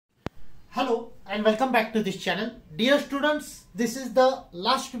Hello and welcome back to this channel. Dear students, this is the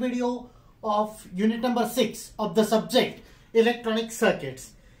last video of unit number 6 of the subject electronic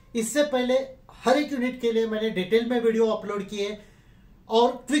circuits. इससे पहले हर एक unit के लिए मैंने detail में video upload किए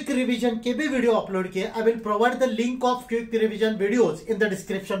और क्विक रिवीजन के भी वीडियो अपलोड किए. I will provide the link of quick revision videos in the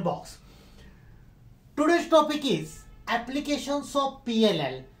description box. Today's topic is applications of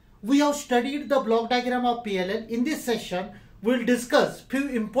PLL. We have studied the block diagram of PLL. In this session, we'll discuss few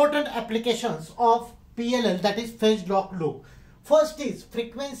important applications of PLL, that is phase lock loop. First is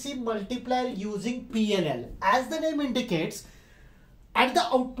frequency multiplier using PLL. As the name indicates, at the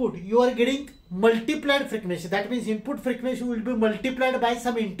output you are getting multiplied frequency. That means input frequency will be multiplied by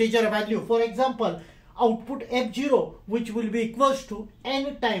some integer value. For example, output F0, which will be equals to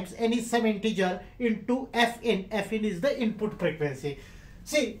n times n is some integer into Fin. Fin is the input frequency.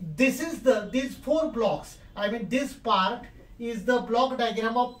 See, this is these four blocks. I mean, this part is the block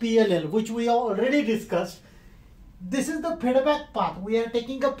diagram of PLL, which we have already discussed. This is the feedback path. We are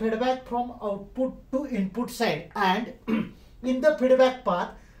taking a feedback from output to input side, and in the feedback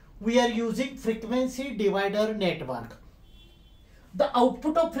path we are using frequency divider network. The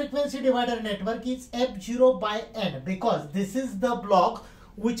output of frequency divider network is F0 by n, because this is the block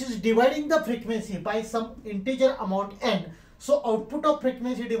which is dividing the frequency by some integer amount n. So output of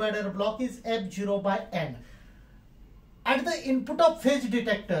frequency divider block is F0 by n. At the input of phase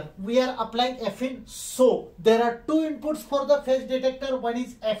detector, we are applying Fin. So there are two inputs for the phase detector. One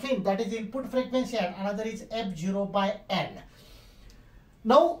is Fin, that is input frequency, and another is F0 by n.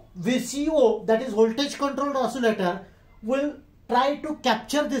 Now VCO, that is voltage controlled oscillator, will try to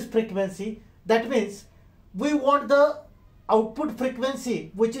capture this frequency. That means we want the output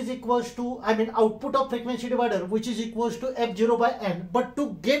frequency which is equals to, output of frequency divider which is equals to F0 by n. But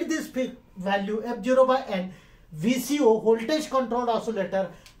to get this value F0 by n, VCO, voltage controlled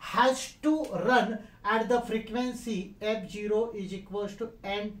oscillator, has to run at the frequency F0 is equals to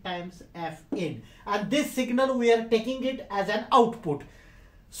n times Fin, and this signal we are taking it as an output.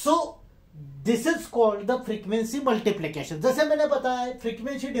 So this is called the frequency multiplication. जैसे मैंने बताया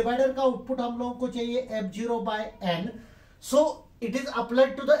frequency divider का output हम लोगों को चाहिए F0 by n. So it is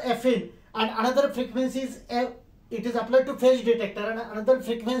applied to the Fin, and another frequency is it is applied to phase detector, and another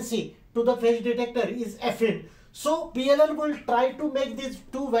frequency to the phase detector is Fin. So PLL will try to make these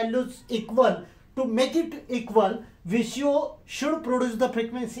two values equal. To make it equal, VCO should produce the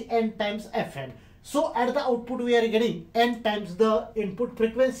frequency n times Fin. So at the output we are getting n times the input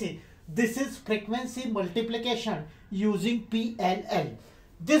frequency. This is frequency multiplication using PLL.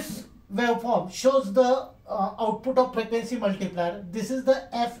 This waveform shows the output of frequency multiplier. This is the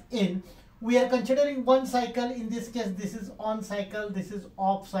Fin. We are considering one cycle. In this case, this is on cycle, this is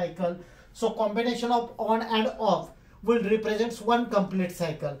off cycle. So combination of on and off will represents one complete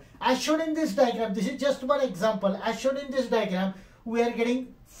cycle. As shown in this diagram, this is just one example. As shown in this diagram, we are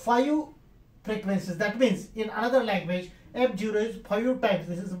getting 5 frequencies. That means in another language, F0 is 5 times.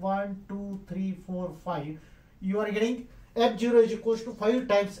 This is 1, 2, 3, 4, 5. You are getting F0 is equals to 5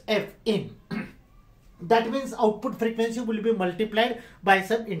 times Fin. That means output frequency will be multiplied by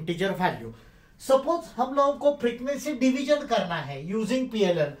some integer value. Suppose हम लोगों को frequency division करना है using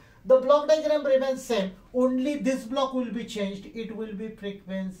PLL. The block diagram remains same. Only this block will be changed. It will be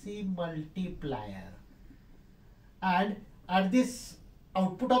frequency multiplier. And at this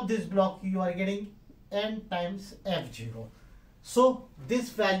output of this block, you are getting n times F0. So this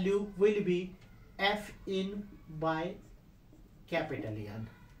value will be Fin by capital N.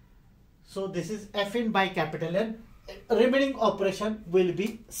 So this is Fin by capital N. Remaining operation will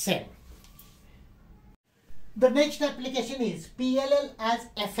be same. The next application is PLL as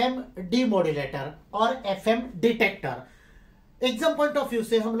FM demodulator or FM detector. Exam point of view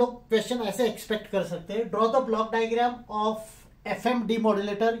से हम लोग question ऐसे expect कर सकते हैं. Draw the block diagram of FM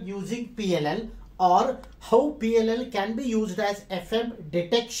demodulator using PLL, or how PLL can be used as FM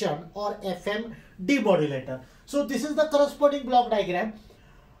detection or FM demodulator. So this is the corresponding block diagram.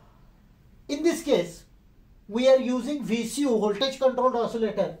 In this case, we are using VCO, voltage controlled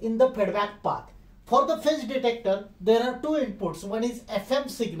oscillator, in the feedback path. For the phase detector, there are two inputs. One is FM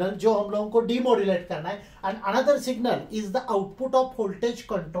signal, जो हम लोगों को demodulate करना है, and another signal is the output of voltage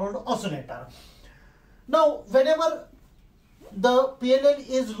controlled oscillator. Now, whenever the PLL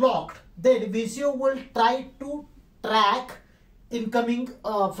is locked, then VCO will try to track incoming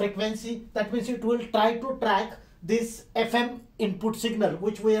frequency. That means it will try to track this FM input signal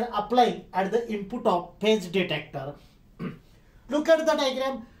which we are applying at the input of phase detector. Look at the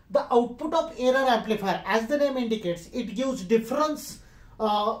diagram. The output of error amplifier, as the name indicates, it gives difference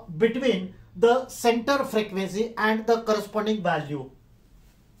between the center frequency and the corresponding value.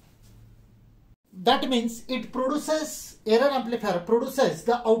 that means it produces, error amplifier produces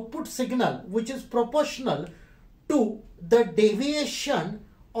the output signal which is proportional to the deviation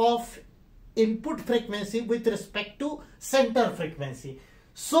of input frequency with respect to center frequency.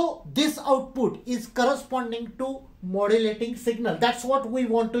 So this output is corresponding to modulating signal. That's what we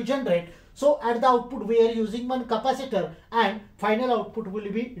want to generate. So at the output we are using one capacitor and final output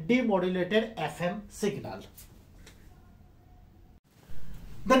will be demodulated FM signal.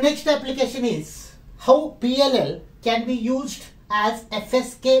 The next application is how PLL can be used as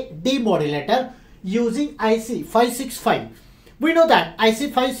FSK demodulator using IC 565. We know that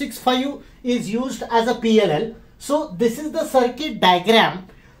IC 565 is used as a PLL. So this is the circuit diagram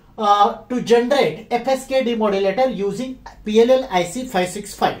to generate FSK demodulator using PLL IC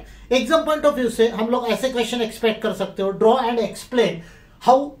 565. Exam point of view से हम लोग ऐसे question expect कर सकते हो, draw and explain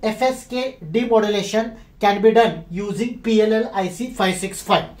how FSK demodulation can be done using PLL IC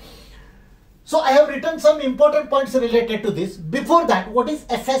 565. So I have written some important points related to this. Before that, what is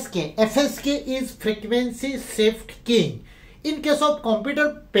FSK? FSK is frequency shift keying. In case of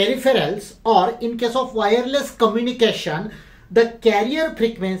computer peripherals or in case of wireless communication, the carrier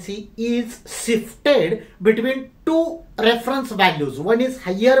frequency is shifted between two reference values. One is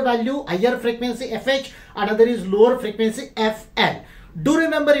higher value, higher frequency FH, another is lower frequency FL. Do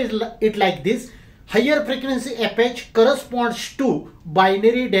remember it like this. Higher frequency FH corresponds to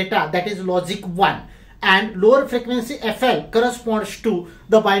binary data, that is logic 1, and lower frequency FL corresponds to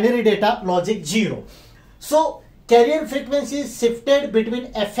the binary data logic 0. So carrier frequency is shifted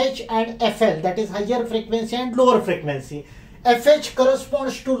between FH and FL, that is higher frequency and lower frequency. FH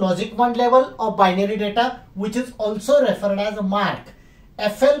corresponds to logic 1 level of binary data, which is also referred as a mark.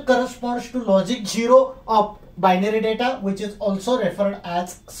 FL corresponds to logic 0 of binary data, which is also referred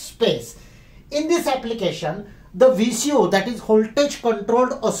as space. In this application, the VCO, that is voltage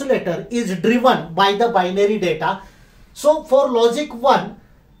controlled oscillator, is driven by the binary data. So for logic 1,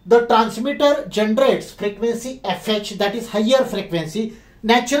 the transmitter generates frequency FH, that is higher frequency.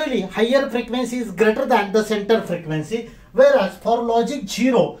 Naturally, higher frequency is greater than the center frequency, whereas for logic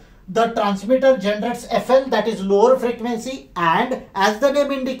 0, the transmitter generates FL, that is lower frequency, and as the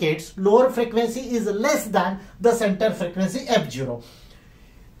name indicates, lower frequency is less than the center frequency F0.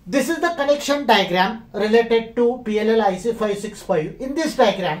 This is the connection diagram related to PLL IC 565. In this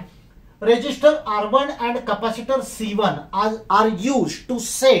diagram, resistor R1 and capacitor C1 are used to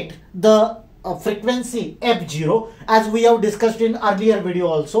set the frequency F0, as we have discussed in earlier video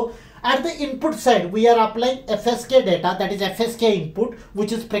also. At the input side, we are applying FSK data, that is FSK input,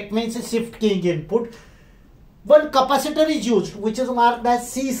 which is frequency shift keying input. One capacitor is used, which is marked as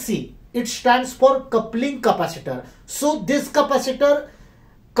CC. It stands for coupling capacitor. So this capacitor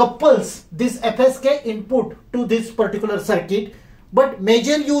couples this FSK input to this particular circuit. But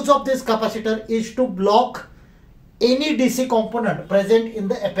major use of this capacitor is to block any DC component present in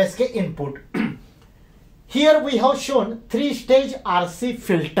the FSK input. Here we have shown 3-stage RC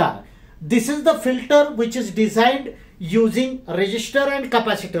filter. This is the filter which is designed using resistor and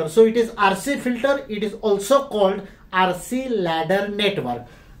capacitor. So it is RC filter. It is also called RC ladder network.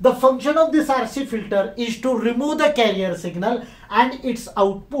 The function of this RC filter is to remove the carrier signal, and its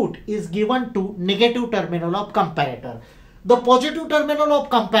output is given to negative terminal of comparator. The positive terminal of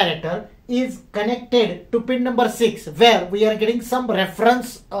comparator is connected to pin number 6, where we are getting some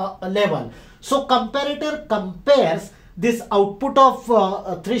reference level. So comparator compares this output of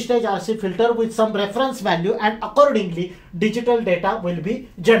 3-stage RC filter with some reference value, and accordingly digital data will be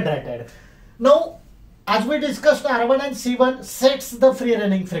generated. Now, as we discussed, R1 and C1 sets the free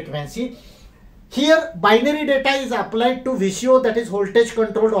running frequency. Here binary data is applied to VCO, that is voltage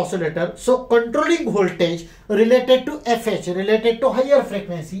controlled oscillator. So controlling voltage related to FH, related to higher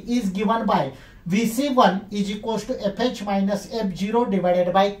frequency, is given by VC1 is equals to FH minus F0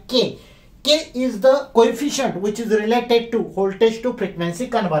 divided by K. K is the coefficient which is related to voltage to frequency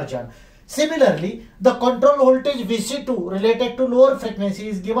conversion. Similarly, the control voltage VC2 related to lower frequency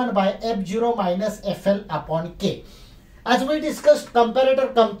is given by F0 minus FL upon K. As we discussed,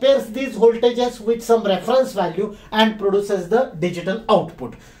 comparator compares these voltages with some reference value and produces the digital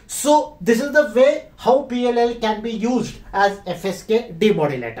output. So this is the way how PLL can be used as FSK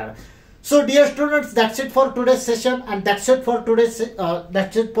demodulator. So dear students, that's it for today's session, and that's it for today's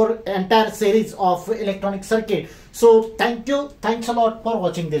entire series of electronic circuit. So thank you, thanks a lot for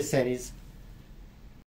watching this series.